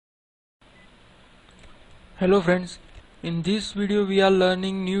Hello friends, in this video we are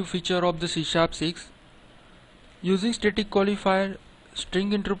learning new feature of the C# 6 using static qualifier,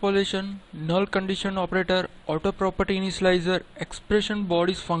 string interpolation, null condition operator, auto property initializer, expression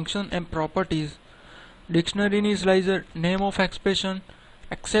bodies function and properties, dictionary initializer, name of expression,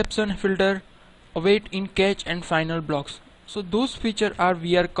 exception filter, await in catch and final blocks. So those features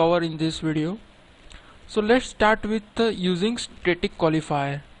we are cover in this video. So let's start with using static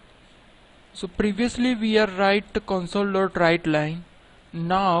qualifier. So previously we are write the console.write line.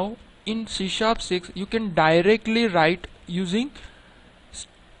 Now in C# 6 you can directly write using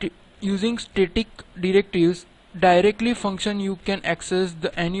static directives. Directly function you can access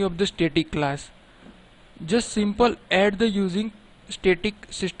any of the static class. Just simple add the using static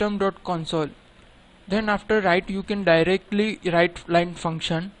system.console. Then after write you can directly write line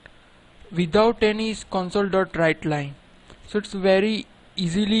function without any console.write line. So it's very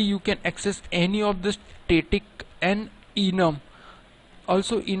easily you can access any of the static and enum.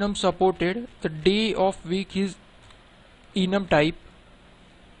 Also enum supported. The day of week is enum type,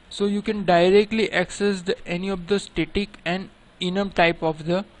 so you can directly access any of the static and enum type of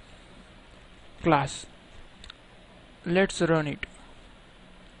the class. Let's run it.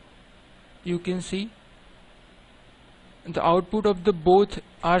 You can see the output of the both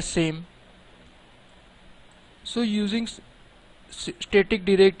are same. So using static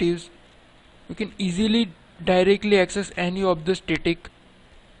directives you can easily directly access any of the static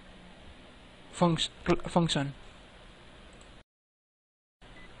function.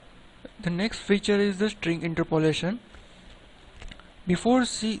 The next feature is the string interpolation. Before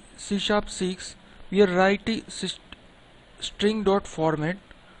C# 6 we are writing string.format.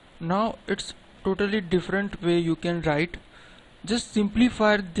 Now it's totally different way you can write. Just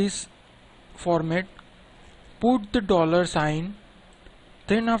simplify this format, put the $sign,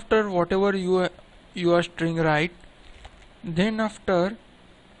 then after whatever you are string write, then after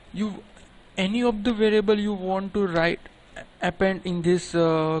you any of the variable you want to write append in this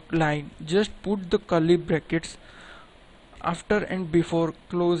line, just put the curly brackets after and before,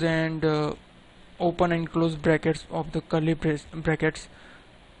 close and open and close brackets of the curly brackets,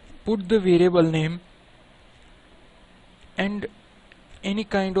 put the variable name and any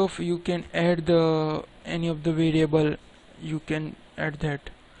kind of you can add the any of the variable you can add that.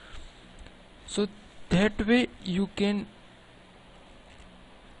 So that way you can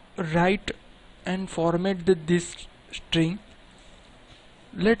write and format this string.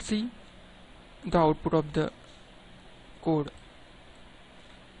 Let's see the output of the code.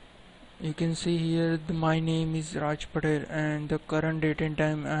 You can see here my name is Raj Patel and the current date and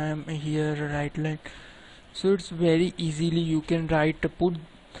time I am here right line. So it's very easily you can write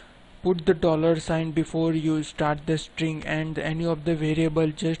put the $sign before you start the string and any of the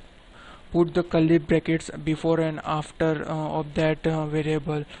variable, just put the curly brackets before and after of that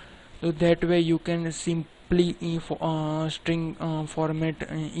variable. So that way you can simply string format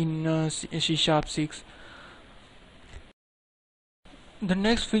in C# 6. The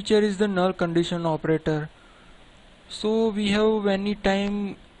next feature is the null condition operator. So we have any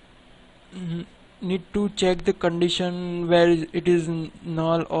time need to check the condition where it is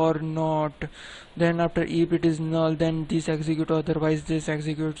null or not. Then after if it is null, then this execute, otherwise this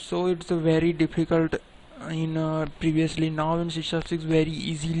execute. So it's a very difficult in previously. Now in C# 6 very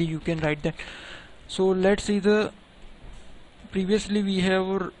easily you can write that. So let's see the previously we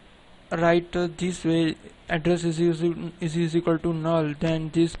have write this way, address is equal to null, then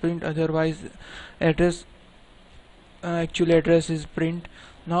this print, otherwise address actual address is print.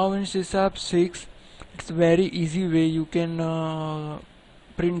 Now in C# 6 it's very easy way you can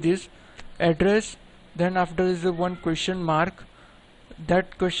print this address, then after is the one question mark.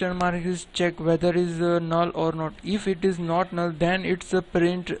 That question mark is check whether is null or not. If it is not null, then it's a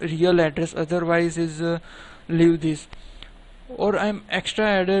print real address, otherwise is leave this. Or I'm extra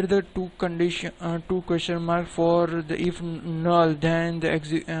added the two question mark for the if null, then the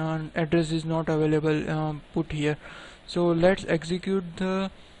address is not available, put here. So let's execute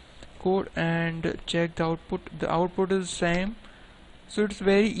the code and check the output. The output is same. So it's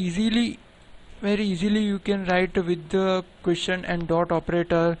very easily you can write with the question and dot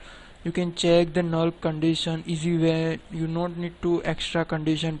operator. You can check the null condition easy way. You don't need to extra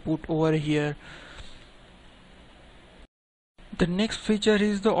condition put over here. The next feature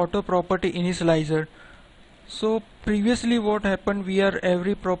is the auto property initializer. So previously what happened, we are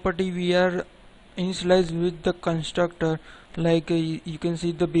every property we are initialized with the constructor, like you can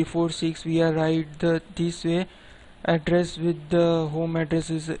see the before 6 we are write the this way, address with the home address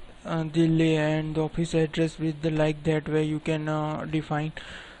is delay and the office address with the like that way you can define.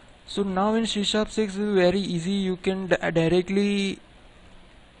 So now in C# 6 is very easy. You can directly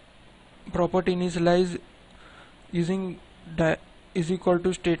property initialize using is equal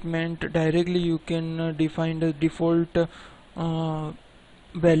to statement. Directly you can define the default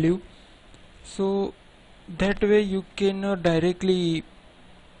value. So that way you can directly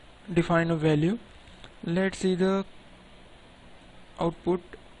define a value. Let's see the output.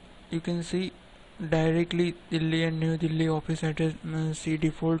 You can see directly Delhi and New Delhi office address. See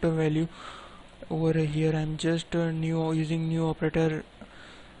default value over here. I'm just using new operator,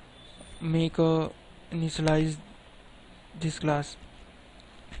 make a initialize this class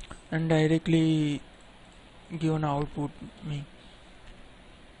and directly give an output me.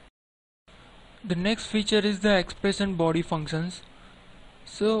 The next feature is the expression body functions.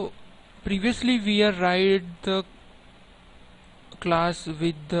 So previously we are write the class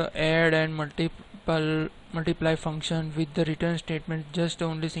with the add and multiply function with the return statement, just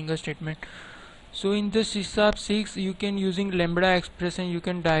only single statement. So in the C# 6 you can using lambda expression, you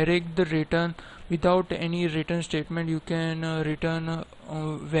can direct the return without any return statement. You can return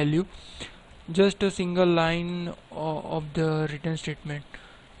value, just a single line of the return statement.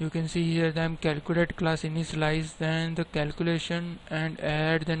 You can see here that I'm calculate class initialize, then the calculation and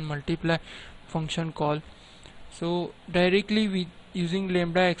add, then multiply function call. So directly with using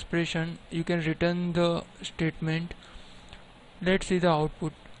lambda expression you can return the statement. Let's see the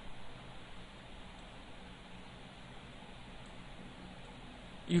output.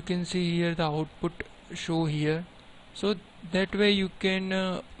 You can see here the output show here. So that way you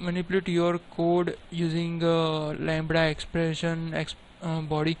can manipulate your code using lambda expression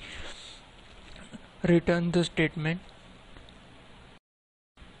body, return the statement.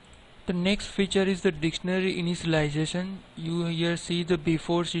 The next feature is the dictionary initialization. You here see the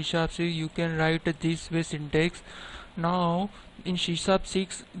before C# 6 you can write this way syntax. Now in C#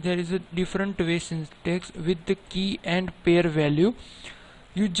 6 there is a different way syntax with the key and pair value.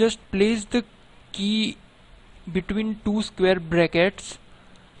 You just place the key between two square brackets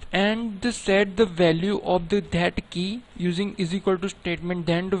and set the value of that key using is equal to statement,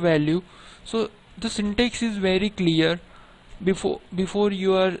 then the value. So the syntax is very clear. Before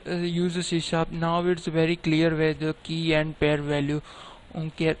you are use the C#, now it's very clear where the key and pair value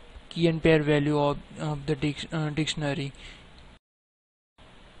of the dictionary.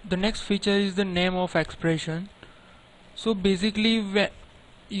 The next feature is the name of expression. So basically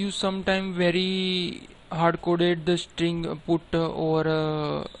you sometime very hard coded the string put or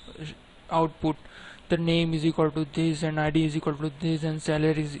output, the name is equal to this and ID is equal to this and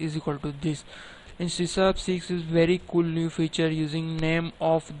salary is equal to this. In C# 6 is very cool new feature using name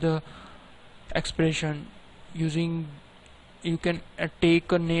of the expression. Using you can take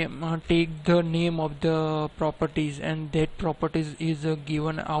the name of the properties, and that properties is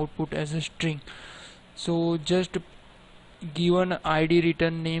given output as a string. So just given ID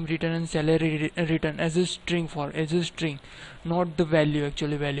return, name return and salary return as a string, not the value,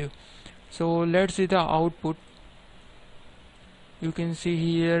 actually value. So let's see the output. You can see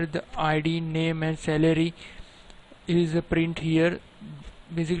here the ID, name and salary is a print here.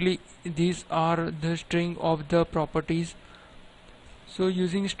 Basically these are the string of the properties. So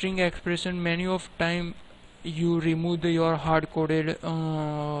using string expression, many of time you remove your hard coded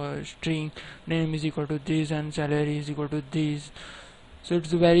string, name is equal to this and salary is equal to this. So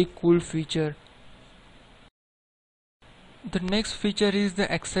it's a very cool feature. The next feature is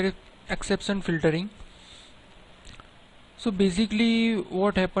the exception filtering. So basically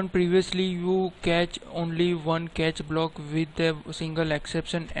what happened previously, you catch only one catch block with a single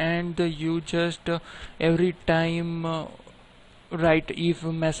exception, and you just every time write if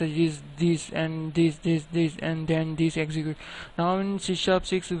message is this and this and then this execute. Now in C#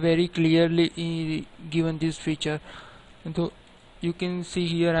 6 very clearly given this feature. So you can see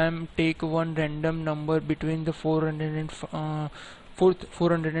here I am take one random number between the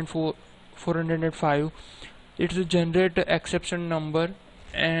 405. It's a generate exception number,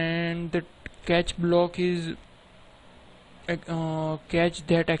 and the catch block is catch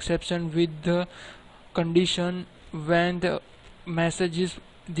that exception with the condition when the message is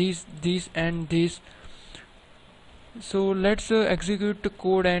this and this. So let's execute the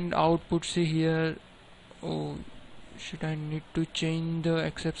code and output. See here, oh should I need to change the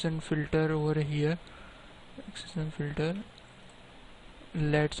exception filter over here, exception filter.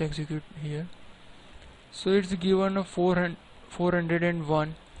 Let's execute here. So it's given a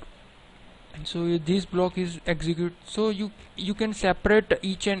 401. So this block is execute. So you can separate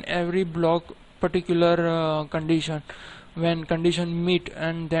each and every block particular condition. when condition meet,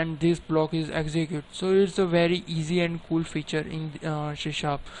 and then this block is execute. So it's a very easy and cool feature in C#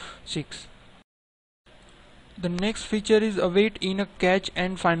 6. The next feature is await in a catch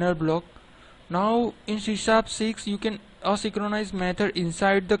and final block. Now in C# 6 you can asynchronize method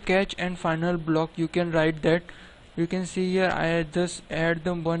inside the catch and final block. You can write that. You can see here I just add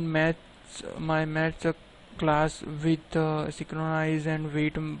the one my maths class with synchronize and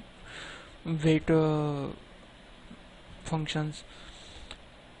wait functions.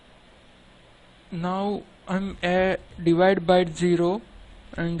 Now I'm divide by 0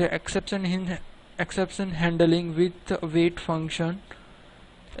 and the exception handling with wait function,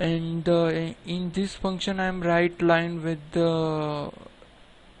 and in this function I'm write line with the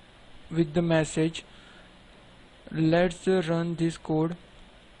message. Let's run this code.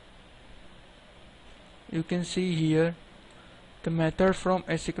 You can see here the method from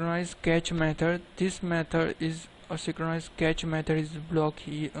asynchronous catch method. This method is asynchronous catch method is block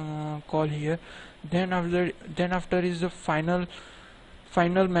here call here. Then after is the final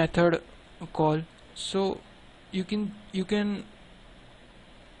method call. So you can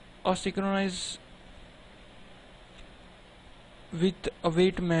asynchronize with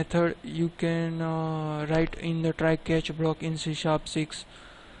await method. You can write in the try catch block in C# 6.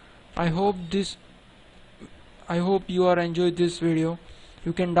 I hope you are enjoyed this video.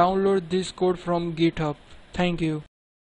 You can download this code from GitHub. Thank you.